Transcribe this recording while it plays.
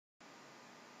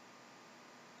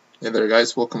Hey there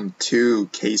guys, welcome to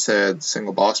K-Said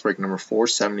single box break number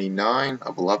 479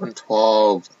 of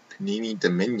 11-12 Panini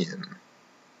Dominion.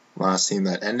 Last team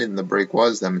that ended in the break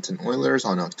was the Edmonton Oilers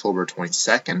on October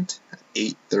 22nd at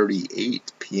 8:38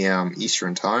 p.m.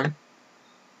 Eastern Time.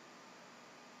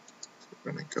 So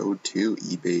we're going to go to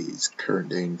eBay's current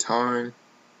day and time.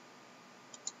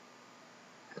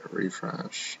 Hit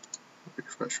refresh.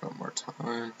 Refresh one more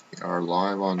time. We are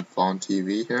live on Fawn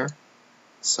TV here.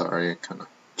 Sorry, I kind of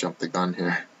jumped the gun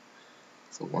here.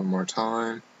 So one more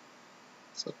time.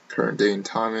 So current date and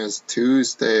time is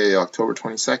Tuesday, October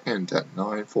 22nd at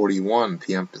 9:41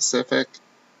 p.m. Pacific.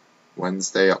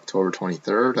 Wednesday, October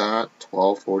 23rd at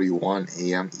 12:41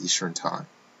 a.m. Eastern Time.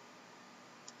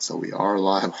 So we are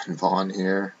live on Vaughn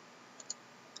here.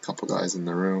 A couple guys in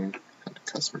the room. Had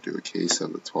a customer do a case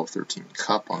of the 12-13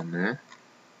 Cup on there.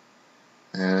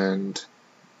 And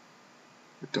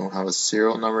we don't have a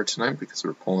serial number tonight because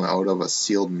we're pulling out of a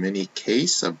sealed mini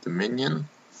case of Dominion.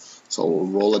 So we'll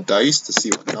roll a dice to see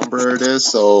what number it is.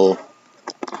 So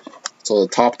the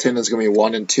top 10 is going to be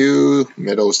 1 and 2,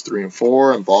 middle is 3 and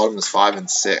 4, and bottom is 5 and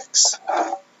 6.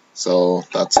 So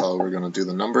that's how we're going to do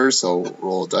the numbers. So we'll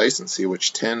roll a dice and see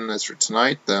which 10 is for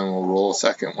tonight. Then we'll roll a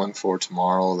second one for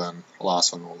tomorrow. Then the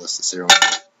last one we'll list the serial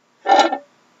number.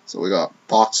 So we got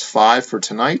box 5 for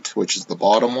tonight, which is the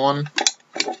bottom one.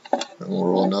 Then we'll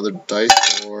roll another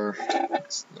dice for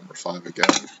number 5 again.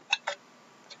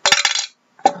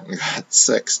 We got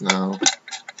 6 now.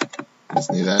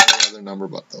 Just need any other number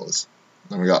but those.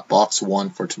 Then we got box 1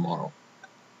 for tomorrow.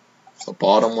 So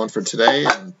bottom one for today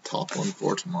and top one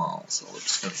for tomorrow. So we're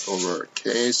just going to go over our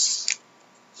case.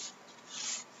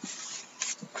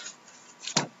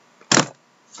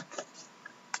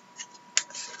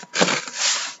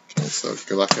 Okay, so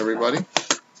good luck everybody.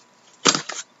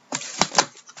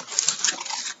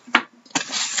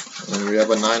 And we have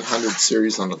a 900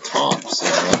 series on the top, so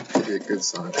that could be a good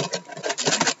sign.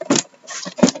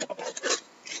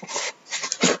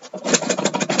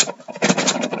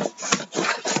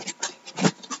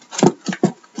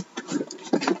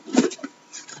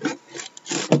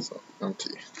 So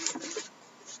empty.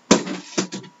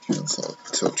 Okay, so I'll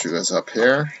tilt you guys up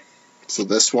here. So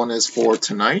this one is for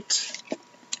tonight.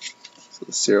 So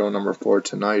the serial number for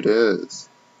tonight is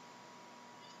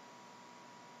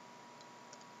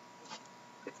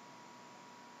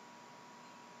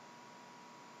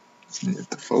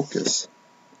need to focus.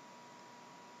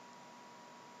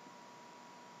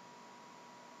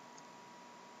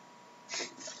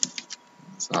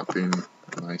 It's not being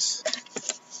nice.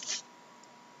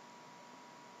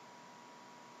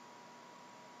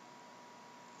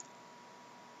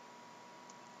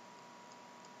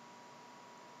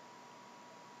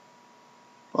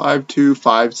 Five, 2,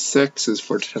 5, 6 is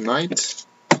for tonight.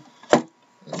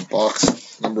 And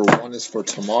box number 1 is for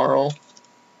tomorrow,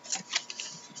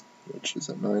 which is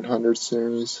a 900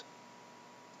 series.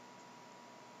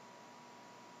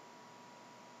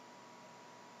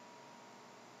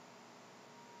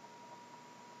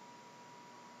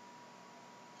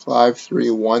 Five,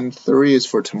 3, 1, 3 is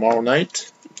for tomorrow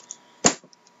night.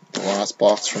 The last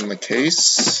box from the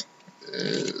case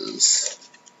is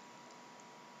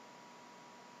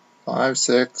 5,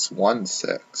 6, 1,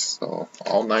 6. So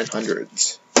all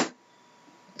 900s.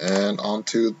 And on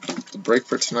to the break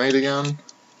for tonight again.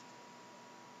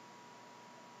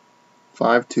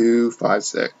 5, 2, 5,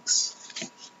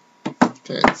 6.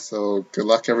 Okay, so good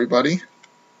luck everybody.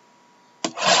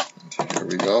 And here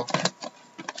we go.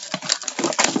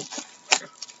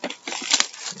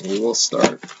 We will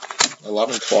start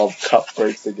 11-12 Cup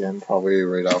breaks again, probably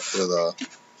right after the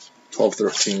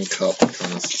 12-13 Cup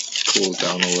kind of cools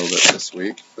down a little bit this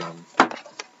week.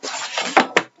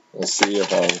 We'll see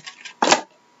if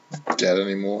I'll get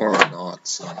any more or not.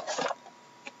 So.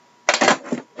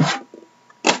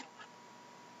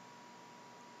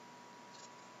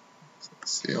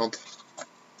 Sealed.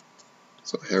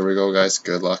 So here we go, guys.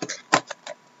 Good luck.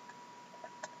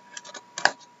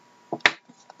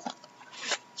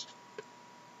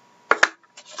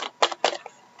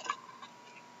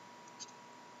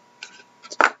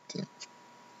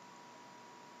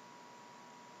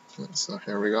 So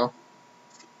here we go.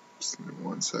 Just give me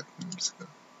 1 second.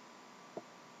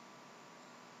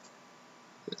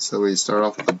 So we start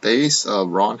off with the base of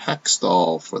Ron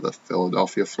Hextall for the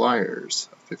Philadelphia Flyers,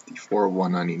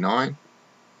 54/199.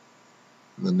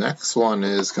 The next one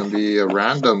is going to be a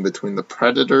random between the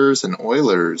Predators and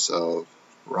Oilers of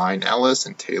Ryan Ellis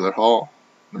and Taylor Hall,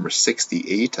 number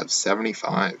 68 of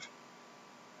 75.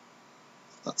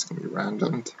 That's going to be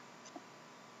randomed.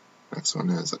 Next one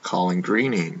is a Colin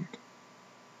Greening,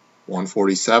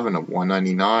 147 of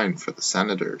 199 for the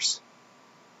Senators.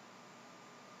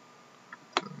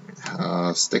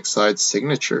 Stick side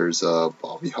signatures of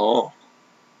Bobby Hall.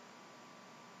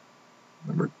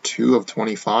 Number 2 of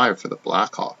 25 for the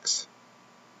Blackhawks.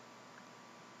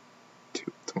 2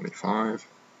 of 25.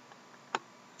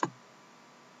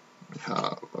 We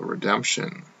have a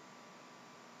redemption.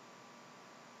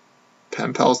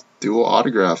 Pen Pals dual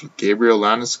autograph of Gabriel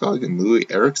Landeskog and Louis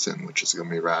Eriksson, which is going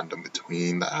to be random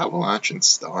between the Avalanche and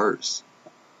Stars.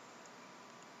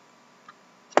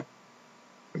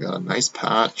 We got a nice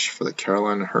patch for the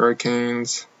Carolina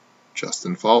Hurricanes,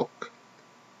 Justin Falk.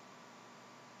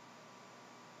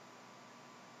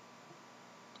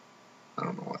 I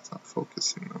don't know why it's not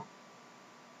focusing though.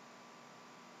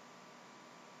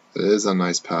 It is a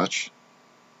nice patch.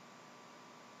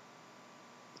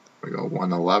 We go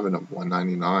 111 of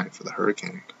 199 for the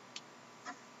Hurricane.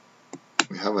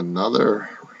 We have another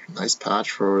nice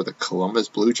patch for the Columbus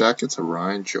Blue Jackets of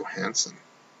Ryan Johansson.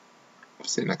 I've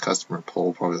seen a customer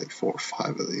pull probably like 4 or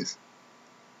 5 of these.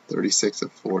 36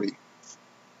 of 40.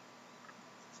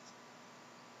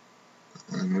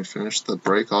 And we finished the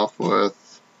break off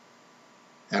with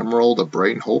Emerald of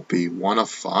Brayden Holtby, 1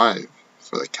 of 5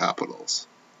 for the Capitals.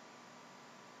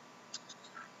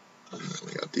 And then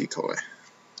we got Decoy.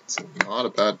 So not a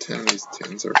bad tin. These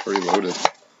tins are pretty loaded.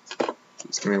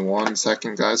 Just give me 1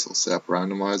 second, guys. We'll set up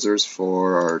randomizers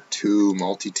for our 2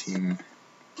 multi-team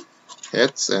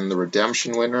hits and the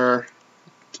redemption winner.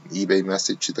 You can eBay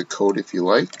message the code if you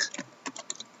like.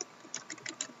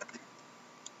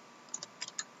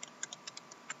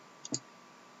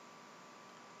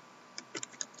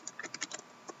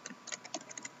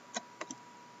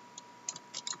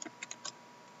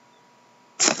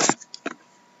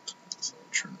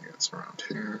 Around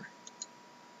here.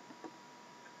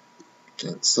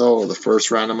 Okay, so the first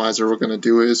randomizer we're going to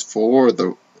do is for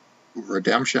the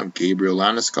redemption of Gabriel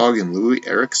Landeskog and Louis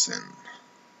Eriksson.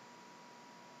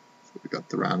 So we got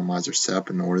the randomizer set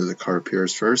up in order the card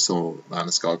appears first. So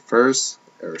Landeskog first,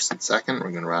 Eriksson second.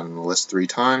 We're going to random the list 3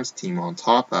 times. Team on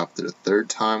top. After the 3rd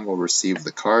time, we'll receive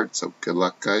the card. So good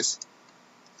luck, guys.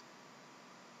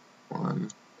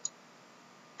 1,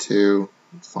 2,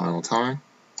 final time.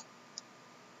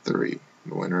 3.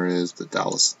 The winner is the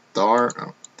Dallas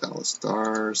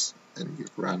Stars, and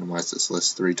you've randomized this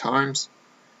list 3 times.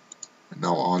 And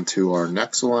now on to our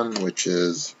next one, which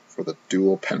is for the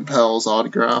dual Pen Pals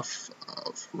autograph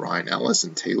of Ryan Ellis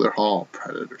and Taylor Hall.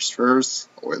 Predators first,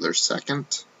 Oilers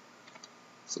second.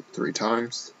 So 3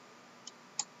 times.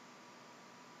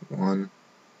 1,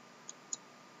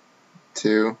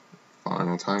 2,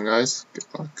 final time, guys. Good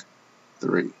luck.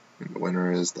 3. And the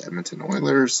winner is the Edmonton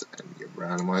Oilers, and you've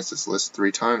randomized this list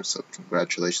 3 times, so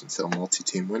congratulations to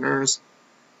multi-team winners.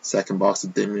 Second box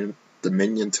of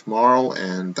Dominion tomorrow,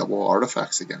 and double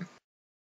artifacts again.